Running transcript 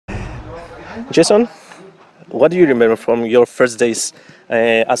Jason, what do you remember from your first days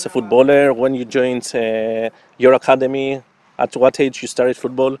as a footballer when you joined your academy? At what age you started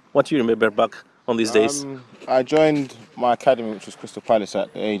football? What do you remember back on these days? I joined my academy, which was Crystal Palace,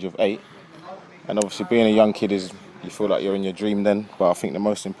 at the age of 8. And obviously, being a young kid you feel like you're in your dream then. But I think the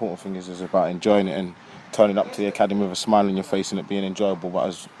most important thing is about enjoying it and turning up to the academy with a smile on your face and it being enjoyable, but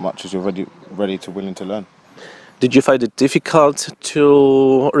as much as you're ready to willing to learn. Did you find it difficult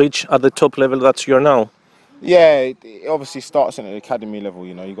to reach at the top level that you're now? Yeah, it obviously starts at the academy level.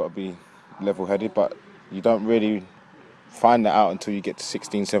 You've got to be level-headed, but you don't really find that out until you get to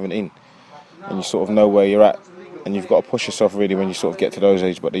 16, 17, and you sort of know where you're at. And you've got to push yourself really when you sort of get to those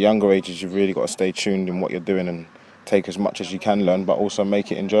ages. But the younger ages, you've really got to stay tuned in what you're doing and take as much as you can learn, but also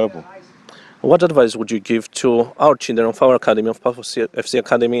make it enjoyable. What advice would you give to our children of our academy, of Puncheon FC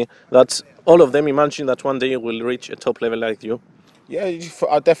Academy, that all of them imagine that one day you will reach a top level like you? Yeah,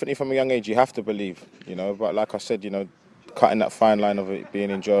 definitely from a young age you have to believe, But like I said, cutting that fine line of it being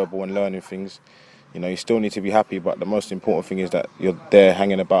enjoyable and learning things, you still need to be happy. But the most important thing is that you're there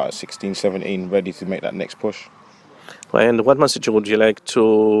hanging about at 16, 17, ready to make that next push. And what message would you like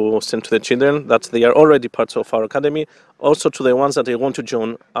to send to the children that they are already part of our academy, also to the ones that they want to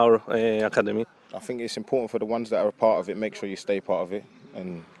join our academy? I think it's important for the ones that are a part of it, make sure you stay part of it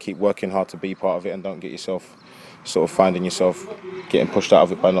and keep working hard to be part of it and don't get yourself sort of finding yourself getting pushed out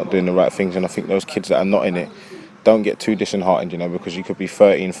of it by not doing the right things. And I think those kids that are not in it, don't get too disheartened, because you could be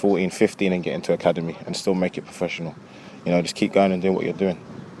 13, 14, 15 and get into academy and still make it professional. Just keep going and doing what you're doing.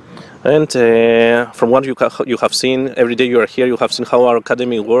 And from what you have seen, every day you are here, you have seen how our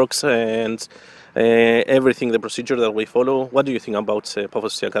academy works and everything, the procedure that we follow. What do you think about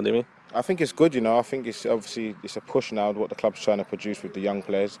Puncheon Academy? I think it's good, I think it's a push now, what the club's trying to produce with the young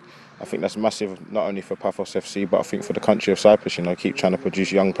players. I think that's massive, not only for Puncheon FC, but I think for the country of Cyprus, keep trying to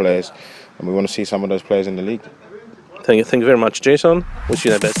produce young players. And we want to see some of those players in the league. Thank you very much, Jason. Wish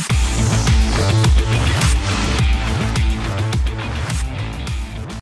you the best.